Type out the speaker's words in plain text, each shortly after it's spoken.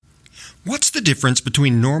What's the difference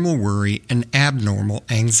between normal worry and abnormal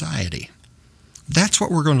anxiety? That's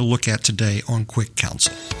what we're going to look at today on Quick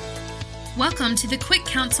Counsel. Welcome to the Quick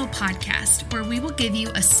Counsel podcast, where we will give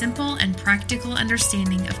you a simple and practical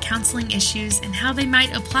understanding of counseling issues and how they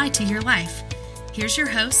might apply to your life. Here's your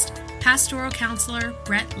host, Pastoral Counselor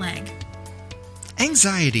Brett Legg.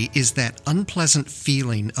 Anxiety is that unpleasant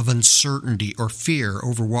feeling of uncertainty or fear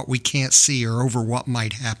over what we can't see or over what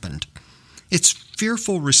might happen. It's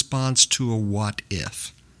fearful response to a what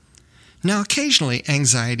if. Now, occasionally,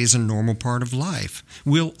 anxiety is a normal part of life.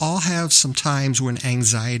 We'll all have some times when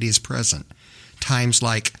anxiety is present. Times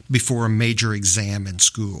like before a major exam in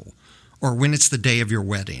school, or when it's the day of your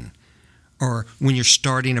wedding, or when you're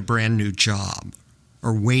starting a brand new job,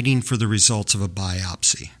 or waiting for the results of a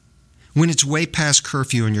biopsy. When it's way past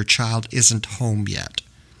curfew and your child isn't home yet,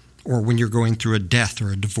 or when you're going through a death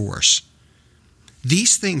or a divorce.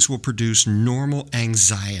 These things will produce normal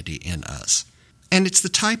anxiety in us. And it's the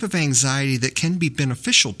type of anxiety that can be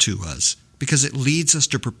beneficial to us because it leads us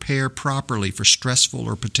to prepare properly for stressful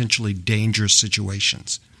or potentially dangerous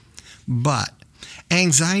situations. But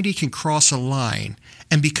anxiety can cross a line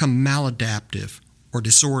and become maladaptive or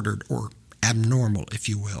disordered or abnormal, if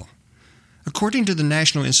you will. According to the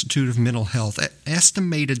National Institute of Mental Health, an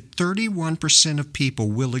estimated 31% of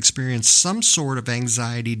people will experience some sort of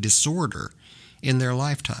anxiety disorder in their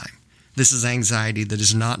lifetime. This is anxiety that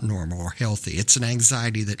is not normal or healthy. It's an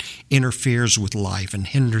anxiety that interferes with life and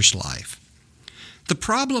hinders life. The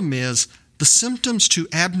problem is the symptoms to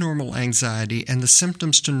abnormal anxiety and the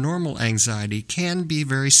symptoms to normal anxiety can be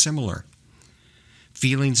very similar.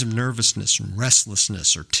 Feelings of nervousness and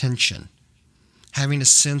restlessness or tension, having a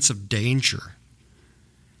sense of danger,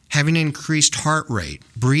 having an increased heart rate,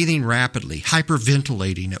 breathing rapidly,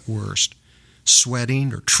 hyperventilating at worst,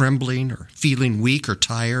 sweating or trembling or feeling weak or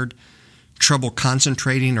tired, trouble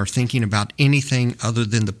concentrating or thinking about anything other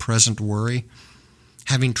than the present worry,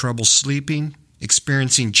 having trouble sleeping,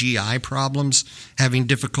 experiencing GI problems, having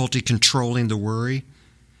difficulty controlling the worry,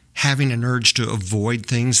 having an urge to avoid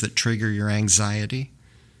things that trigger your anxiety.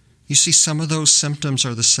 You see, some of those symptoms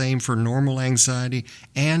are the same for normal anxiety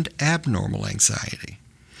and abnormal anxiety.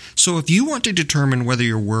 So if you want to determine whether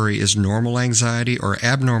your worry is normal anxiety or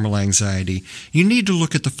abnormal anxiety, you need to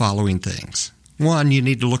look at the following things. One, you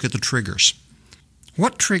need to look at the triggers.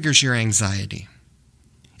 What triggers your anxiety?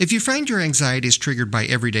 If you find your anxiety is triggered by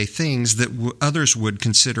everyday things that others would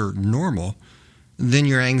consider normal, then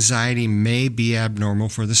your anxiety may be abnormal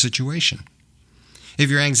for the situation. If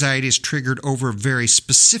your anxiety is triggered over very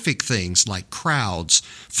specific things like crowds,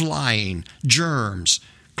 flying, germs,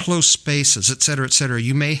 close spaces, etc.,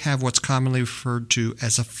 you may have what's commonly referred to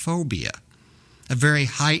as a phobia, a very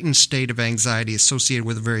heightened state of anxiety associated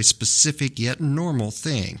with a very specific yet normal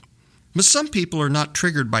thing. But some people are not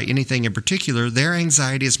triggered by anything in particular. Their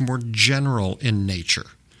anxiety is more general in nature.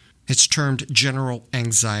 It's termed general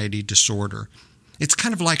anxiety disorder. It's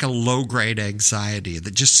kind of like a low-grade anxiety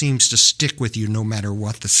that just seems to stick with you no matter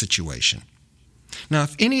what the situation. Now,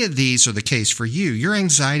 if any of these are the case for you, your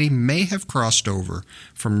anxiety may have crossed over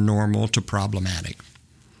from normal to problematic.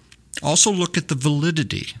 Also look at the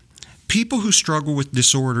validity. People who struggle with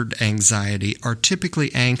disordered anxiety are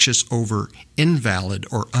typically anxious over invalid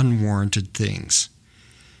or unwarranted things.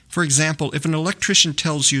 For example, if an electrician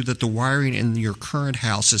tells you that the wiring in your current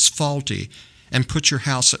house is faulty and puts your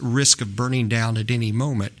house at risk of burning down at any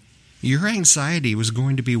moment, your anxiety was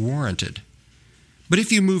going to be warranted. But if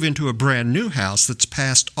you move into a brand new house that's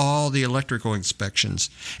passed all the electrical inspections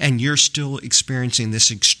and you're still experiencing this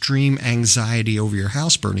extreme anxiety over your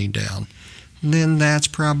house burning down, then that's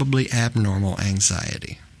probably abnormal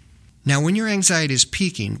anxiety. Now, when your anxiety is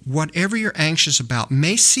peaking, whatever you're anxious about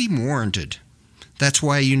may seem warranted. That's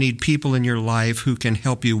why you need people in your life who can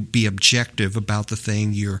help you be objective about the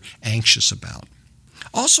thing you're anxious about.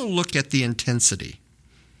 Also look at the intensity.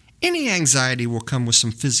 Any anxiety will come with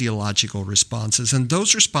some physiological responses, and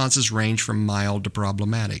those responses range from mild to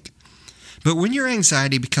problematic. But when your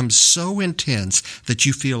anxiety becomes so intense that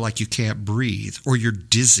you feel like you can't breathe, or you're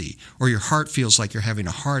dizzy, or your heart feels like you're having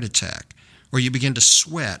a heart attack, or you begin to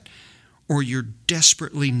sweat, or you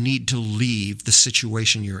desperately need to leave the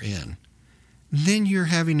situation you're in, then you're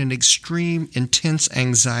having an extreme, intense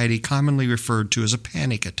anxiety commonly referred to as a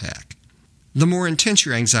panic attack. The more intense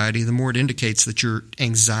your anxiety, the more it indicates that your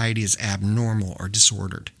anxiety is abnormal or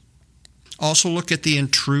disordered. Also look at the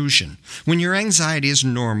intrusion. When your anxiety is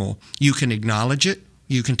normal, you can acknowledge it,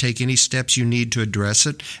 you can take any steps you need to address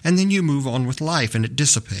it, and then you move on with life and it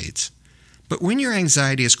dissipates. But when your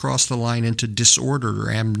anxiety has crossed the line into disordered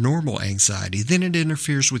or abnormal anxiety, then it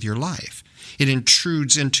interferes with your life. It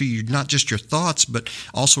intrudes into you, not just your thoughts, but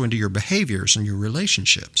also into your behaviors and your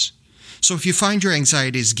relationships. So if you find your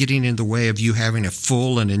anxiety is getting in the way of you having a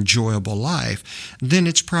full and enjoyable life, then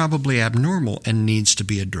it's probably abnormal and needs to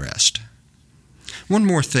be addressed. One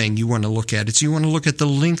more thing you want to look at is you want to look at the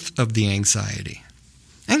length of the anxiety.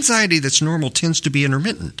 Anxiety that's normal tends to be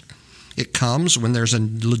intermittent. It comes when there's a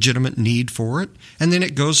legitimate need for it, and then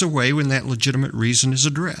it goes away when that legitimate reason is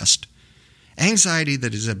addressed. Anxiety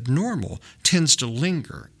that is abnormal tends to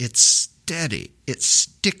linger. It's steady. It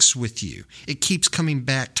sticks with you. It keeps coming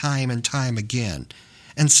back time and time again.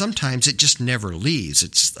 And sometimes it just never leaves.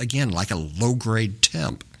 It's, again, like a low-grade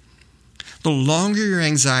temp. The longer your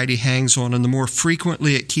anxiety hangs on and the more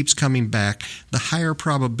frequently it keeps coming back, the higher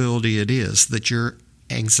probability it is that your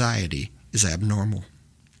anxiety is abnormal.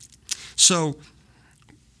 So,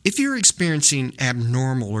 if you're experiencing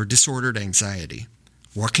abnormal or disordered anxiety,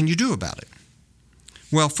 what can you do about it?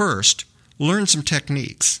 Well, first, learn some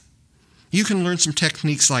techniques. You can learn some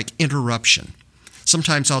techniques like interruption.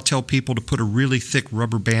 Sometimes I'll tell people to put a really thick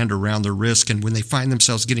rubber band around their wrist, and when they find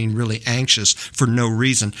themselves getting really anxious for no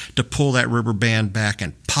reason, to pull that rubber band back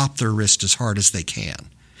and pop their wrist as hard as they can.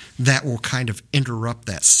 That will kind of interrupt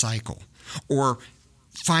that cycle. Or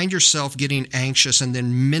find yourself getting anxious and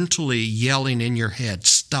then mentally yelling in your head,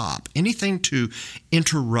 stop. Anything to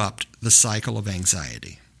interrupt the cycle of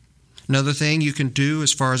anxiety. Another thing you can do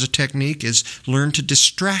as far as a technique is learn to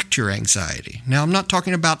distract your anxiety. Now, I'm not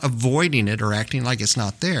talking about avoiding it or acting like it's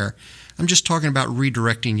not there. I'm just talking about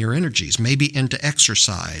redirecting your energies, maybe into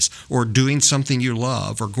exercise or doing something you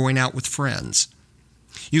love or going out with friends.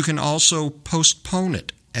 You can also postpone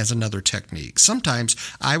it as another technique. Sometimes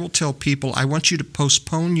I will tell people, I want you to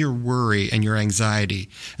postpone your worry and your anxiety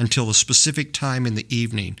until a specific time in the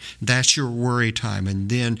evening. That's your worry time. And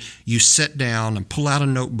then you sit down and pull out a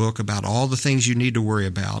notebook about all the things you need to worry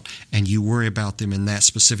about, and you worry about them in that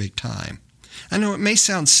specific time. I know it may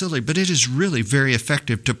sound silly, but it is really very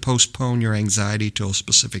effective to postpone your anxiety to a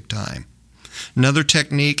specific time. Another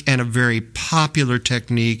technique, and a very popular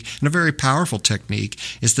technique, and a very powerful technique,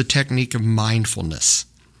 is the technique of mindfulness.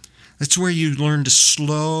 That's where you learn to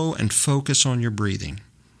slow and focus on your breathing.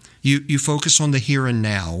 You focus on the here and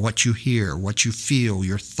now, what you hear, what you feel,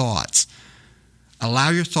 your thoughts. Allow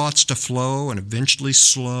your thoughts to flow and eventually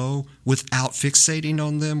slow without fixating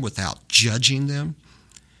on them, without judging them.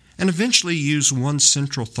 And eventually use one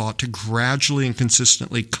central thought to gradually and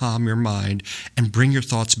consistently calm your mind and bring your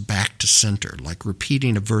thoughts back to center, like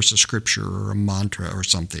repeating a verse of scripture or a mantra or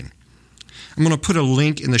something. I'm going to put a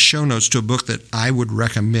link in the show notes to a book that I would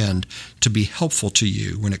recommend to be helpful to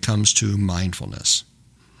you when it comes to mindfulness.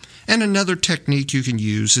 And another technique you can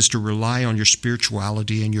use is to rely on your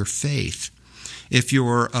spirituality and your faith. If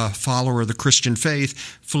you're a follower of the Christian faith,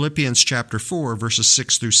 Philippians chapter 4, verses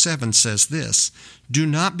 6 through 7 says this, "Do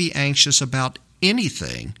not be anxious about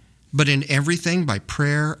anything, but in everything by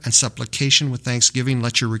prayer and supplication with thanksgiving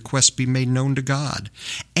let your requests be made known to God.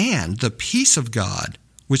 And the peace of God,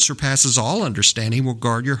 which surpasses all understanding, will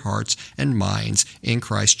guard your hearts and minds in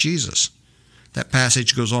Christ Jesus." That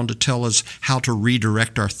passage goes on to tell us how to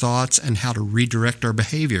redirect our thoughts and how to redirect our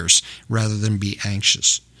behaviors rather than be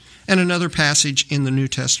anxious. And another passage in the New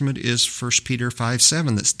Testament is 1 Peter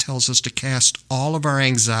 5:7 that tells us to cast all of our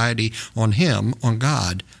anxiety on Him, on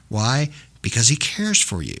God. Why? Because He cares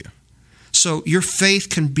for you. So your faith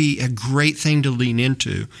can be a great thing to lean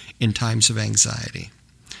into in times of anxiety.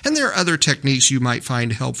 And there are other techniques you might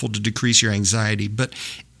find helpful to decrease your anxiety, but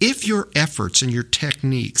if your efforts and your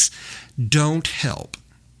techniques don't help,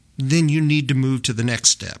 then you need to move to the next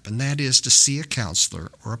step, and that is to see a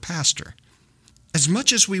counselor or a pastor. As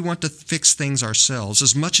much as we want to fix things ourselves,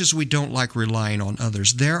 as much as we don't like relying on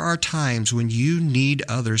others, there are times when you need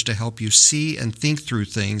others to help you see and think through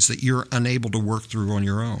things that you're unable to work through on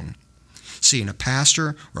your own. Seeing a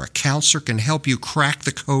pastor or a counselor can help you crack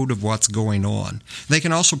the code of what's going on. They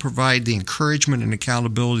can also provide the encouragement and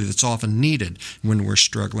accountability that's often needed when we're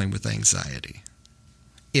struggling with anxiety.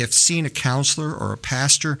 If seeing a counselor or a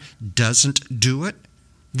pastor doesn't do it,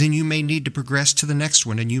 then you may need to progress to the next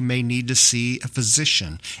one, and you may need to see a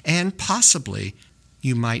physician, and possibly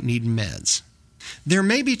you might need meds. There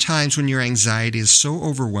may be times when your anxiety is so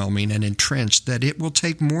overwhelming and entrenched that it will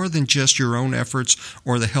take more than just your own efforts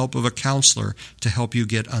or the help of a counselor to help you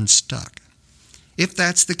get unstuck. If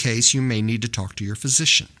that's the case, you may need to talk to your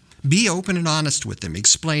physician. Be open and honest with them.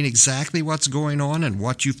 Explain exactly what's going on and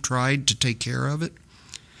what you've tried to take care of it.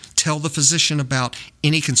 Tell the physician about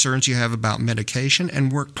any concerns you have about medication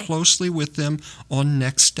and work closely with them on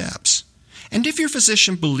next steps. And if your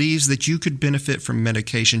physician believes that you could benefit from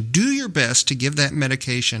medication, do your best to give that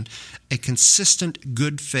medication a consistent,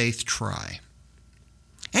 good faith try.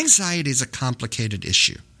 Anxiety is a complicated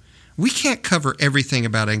issue. We can't cover everything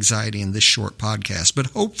about anxiety in this short podcast, but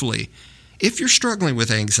hopefully, if you're struggling with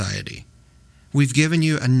anxiety, we've given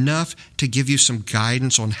you enough to give you some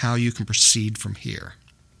guidance on how you can proceed from here.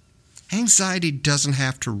 Anxiety doesn't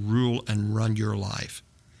have to rule and run your life.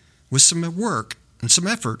 With some work and some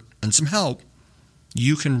effort and some help,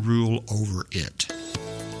 you can rule over it.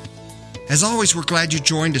 As always, we're glad you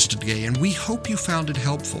joined us today, and we hope you found it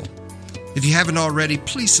helpful. If you haven't already,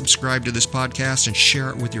 please subscribe to this podcast and share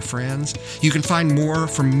it with your friends. You can find more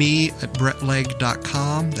from me at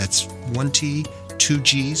brettlegg.com. That's 1T, 2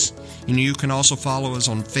 Gs. And you can also follow us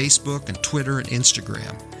on Facebook and Twitter and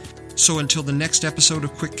Instagram. So until the next episode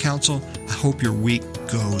of Quick Counsel, I hope your week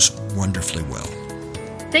goes wonderfully well.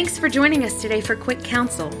 Thanks for joining us today for Quick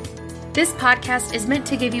Counsel. This podcast is meant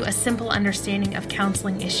to give you a simple understanding of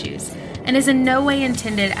counseling issues and is in no way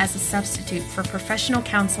intended as a substitute for professional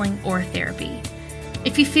counseling or therapy.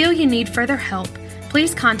 If you feel you need further help,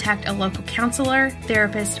 please contact a local counselor,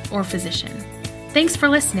 therapist, or physician. Thanks for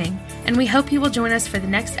listening, and we hope you will join us for the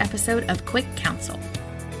next episode of Quick Counsel.